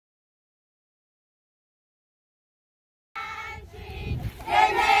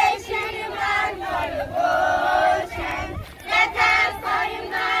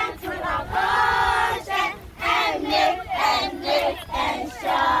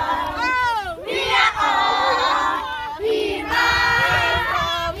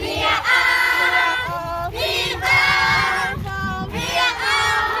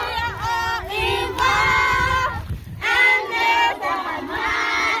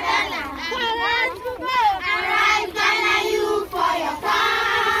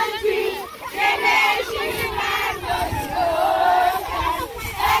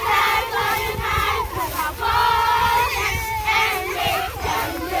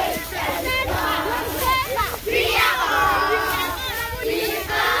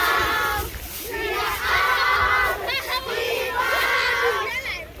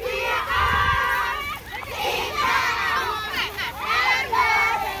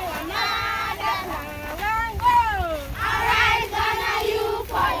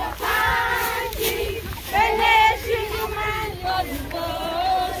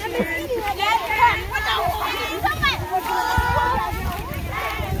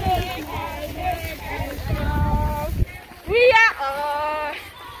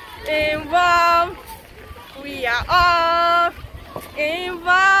all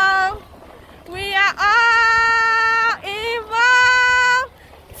involved. We are all involved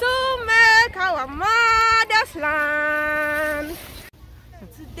to make our mother's land.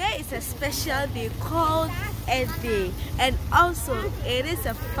 Today is a special day called Earth Day, and also it is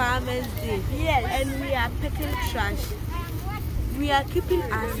a Farmers Day. Yes. And we are picking trash. We are keeping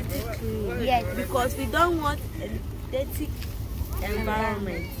our city clean. Yes. Because we don't want a dirty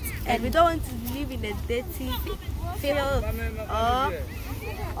environment, and we don't want to live in a dirty field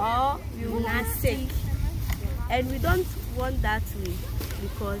or we will be sick. And we don't want that way,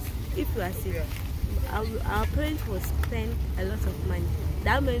 because if we are sick, our parents will spend a lot of money.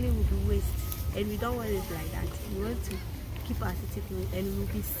 That money will be waste, and we don't want it like that. We want to keep our city clean, and we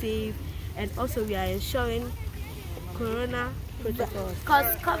will be safe. And also we are ensuring corona protocols,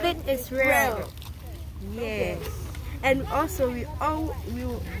 because COVID is real. Yes. And also we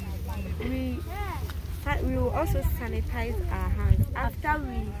will also sanitize our hands after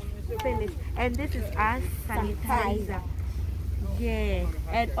we finish, and this is our sanitizer. Yeah.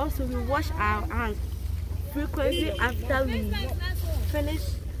 And also we wash our hands frequently after we finish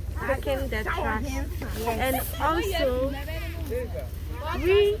picking the trash. Yes. And also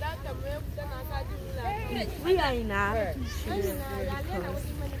we are in our shoes,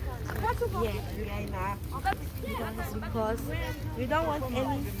 because we don't want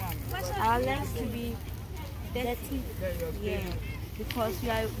our legs to be dirty. Yeah, because we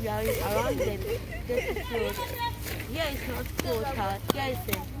are around the dirty field. Here it's not cold, here it's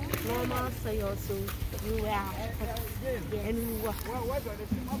a normal soil, so we wear and we walk,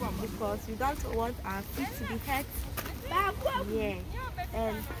 because we don't want our feet to be hurt. Yeah,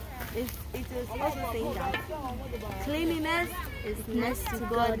 and it is also saying that cleanliness is next to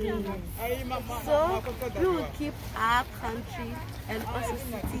godliness. So we will keep our country and also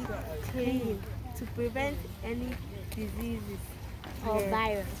city clean to prevent any diseases or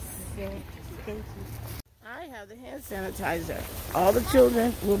virus. Yeah. Thank you. I have the hand sanitizer. All the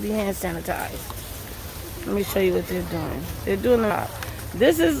children will be hand sanitized. Let me show you what they're doing. They're doing a lot.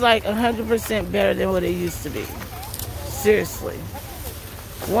 This is like 100% better than what it used to be. Seriously.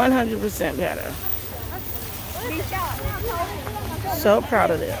 100% better. So proud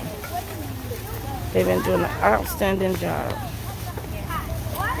of them. They've been doing an outstanding job.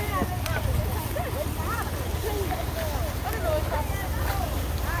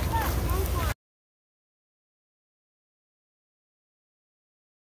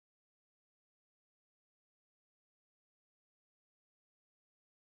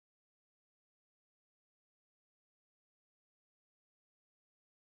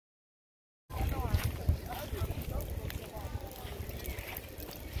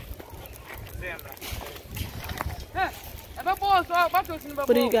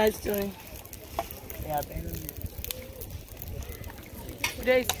 What are you guys doing?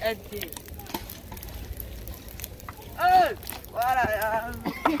 Today's Earth Day. Oh, what I am.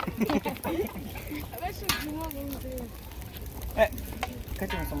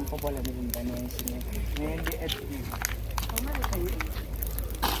 Catching some football and even Daniel. And the Earth Day.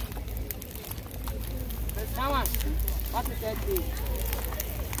 Come on. What is Earth Day?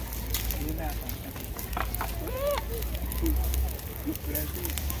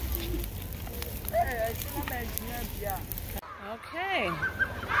 Okay.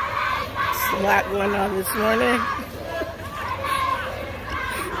 There's a lot going on this morning.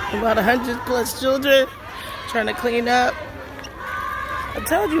 About 100+ children trying to clean up. I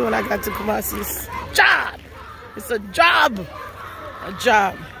told you when I got to Kumasi's job. It's a job. A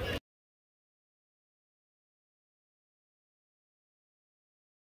job.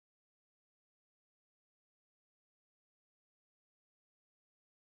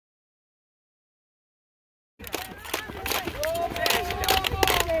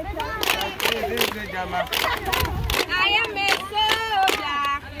 I am a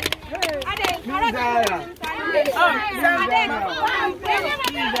soldier.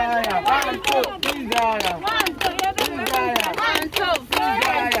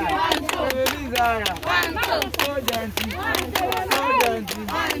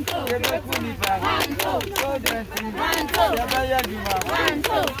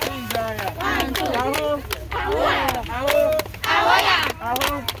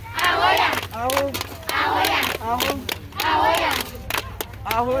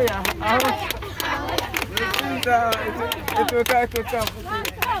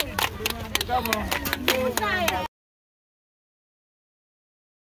 Come on.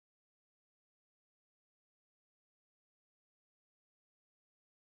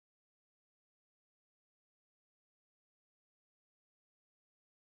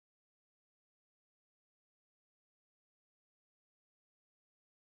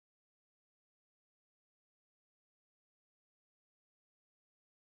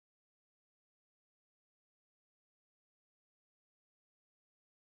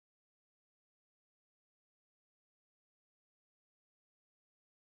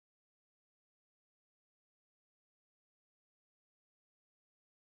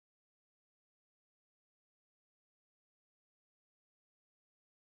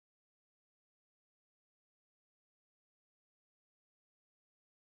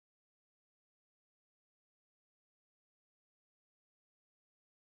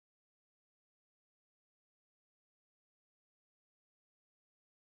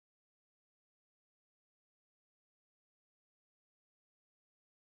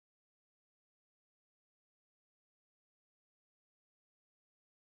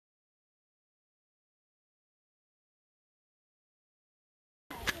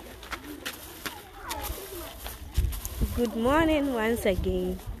 Good morning once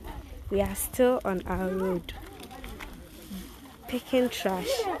again. We are still on our road picking trash.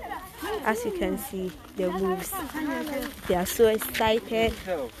 As you can see, the wolves, they are so excited.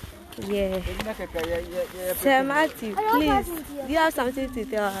 Yeah. Sir Matthew, please, do you have something to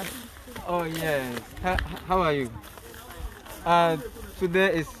tell us? Oh yes. How are you?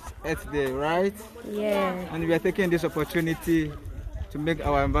 Today is Earth Day, right? Yeah. And we are taking this opportunity to make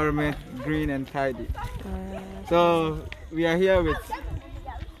our environment green and tidy. So we are here with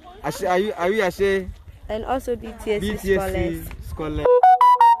are you Ashe? And also BTAC scholars.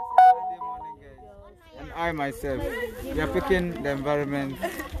 And I myself. We are picking the environment.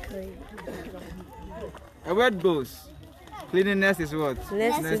 A word goes. Cleanliness is what?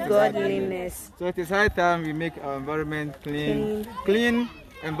 Next to godliness. So it is high time we make our environment clean. Clean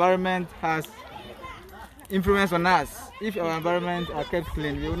environment has influence on us. If our environment are kept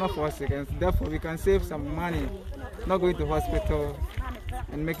clean, we will not fall sick, and therefore we can save some money, not going to hospital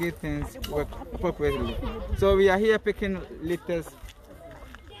and making things work appropriately. So we are here picking litters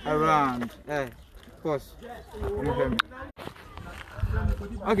around. Pause.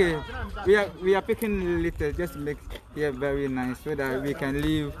 Okay, we are picking litters just to make here very nice so that we can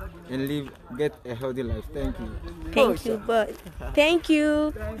live and get a healthy life. Thank you. Thank you, but thank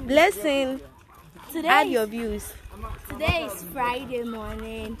you. Blessing. Add your views. Today is Friday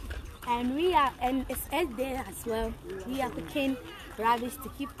morning, and it's Earth Day as well. We are picking rubbish to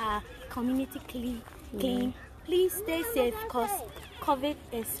keep our community clean. Please stay safe, cause COVID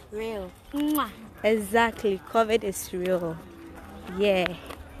is real. Mwah. Exactly, COVID is real. Yeah,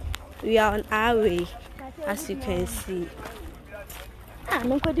 we are on our way, as you can see.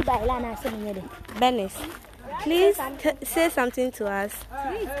 Benis, please say something to us.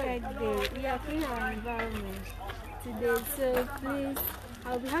 Today is Earth Day. We are cleaning our environment today, so please,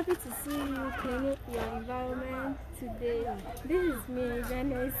 I'll be happy to see you cleaning your environment today. This is me,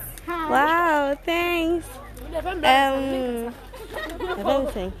 Janice. Wow, thanks.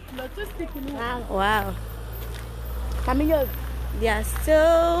 Wow. Camilo. They are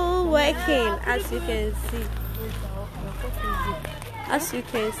still working, as you can see. As you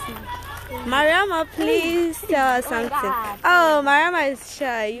can see. Mariama, please tell us something. Oh, Mariama is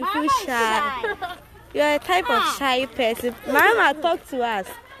shy. You feel shy. You are a type of shy person. Mariama, talk to us.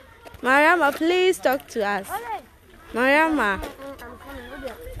 Mariama, please talk to us. Mariama,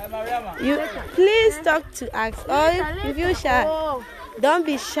 you please talk to us. Or you feel shy. Don't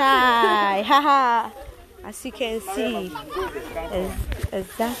be shy. Haha. As you can see, is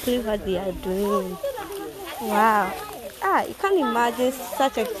exactly what they are doing. Wow. You can't imagine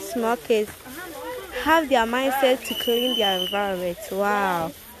such a small kids have their mindset to clean their environment.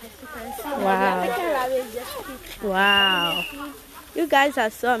 Wow. Wow. Wow. You guys are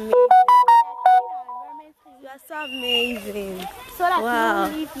so amazing. You are so amazing. Wow.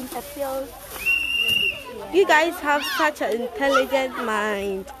 You guys have such an intelligent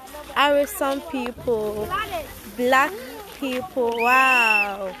mind. Some people, black people.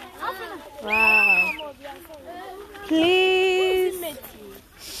 Wow. Wow. Please,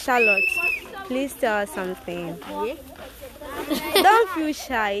 Charlotte, please tell us something. Don't feel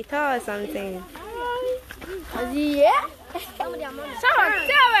shy. Tell us something. Charlotte,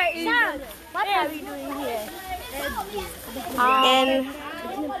 what are we doing here? And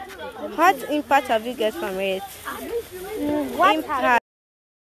what impact have you got from it? What